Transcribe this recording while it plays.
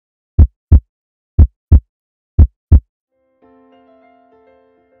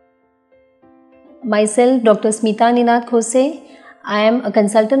Myself, Dr. Smitha Khose. I am a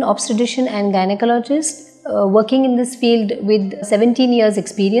consultant obstetrician and gynecologist working in this field with 17 years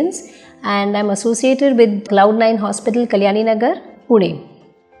experience, and I am associated with Cloudnine Hospital, Kalyani Nagar, Pune.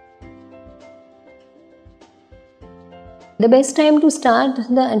 The best time to start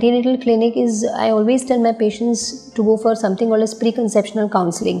the antenatal clinic is, I always tell my patients to go for something called as preconceptional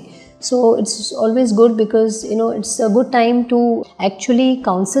counseling. So it's always good because it's a good time to actually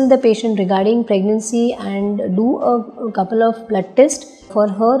counsel the patient regarding pregnancy and do a couple of blood tests for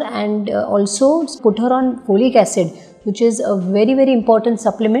her, and also put her on folic acid, which is a very, very important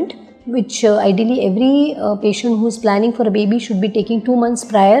supplement which ideally every patient who is planning for a baby should be taking 2 months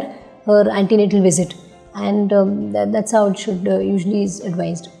prior her antenatal visit. And that's how it should usually is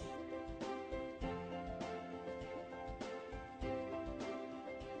advised.